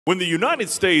When the United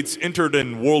States entered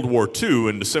in World War II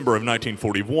in December of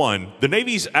 1941, the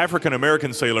Navy's African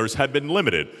American sailors had been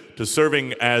limited to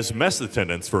serving as mess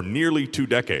attendants for nearly 2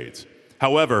 decades.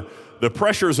 However, the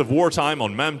pressures of wartime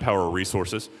on manpower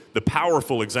resources, the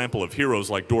powerful example of heroes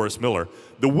like Doris Miller,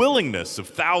 the willingness of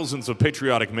thousands of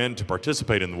patriotic men to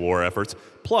participate in the war efforts,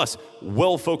 plus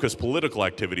well-focused political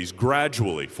activities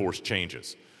gradually forced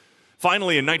changes.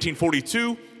 Finally, in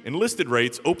 1942, enlisted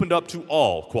rates opened up to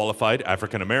all qualified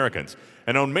African Americans.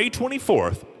 And on May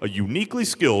 24th, a uniquely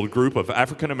skilled group of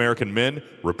African American men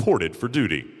reported for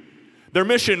duty. Their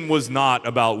mission was not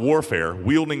about warfare,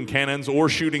 wielding cannons, or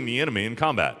shooting the enemy in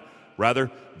combat.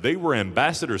 Rather, they were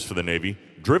ambassadors for the Navy,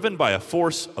 driven by a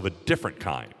force of a different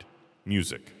kind: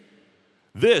 music.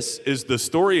 This is the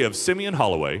story of Simeon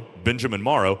Holloway, Benjamin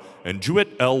Morrow, and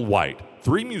Jewett L. White,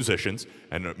 3 musicians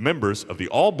and members of the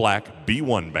all-black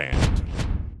B-1 band.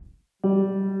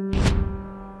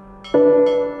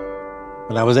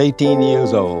 When I was 18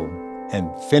 years old and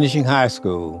finishing high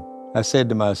school, I said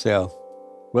to myself,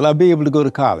 will I be able to go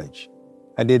to college?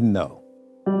 I didn't know.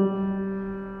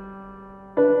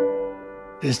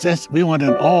 It's just, we were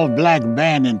an all-black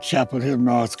band in Chapel Hill,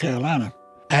 North Carolina.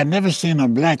 I had never seen a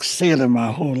black sailor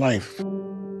my whole life.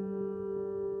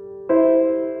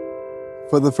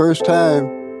 For the first time,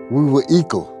 we were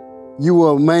equal. You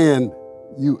were a man,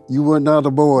 you were not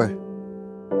a boy.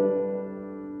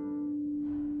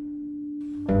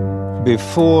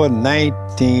 Before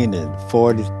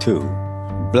 1942,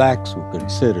 blacks were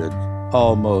considered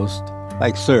almost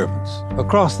like servants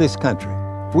across this country.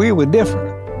 We were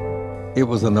different. It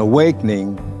was an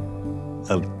awakening,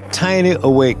 a tiny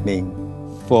awakening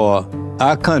for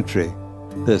our country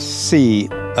to see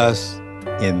us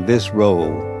in this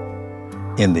role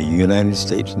in the United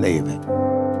States Navy.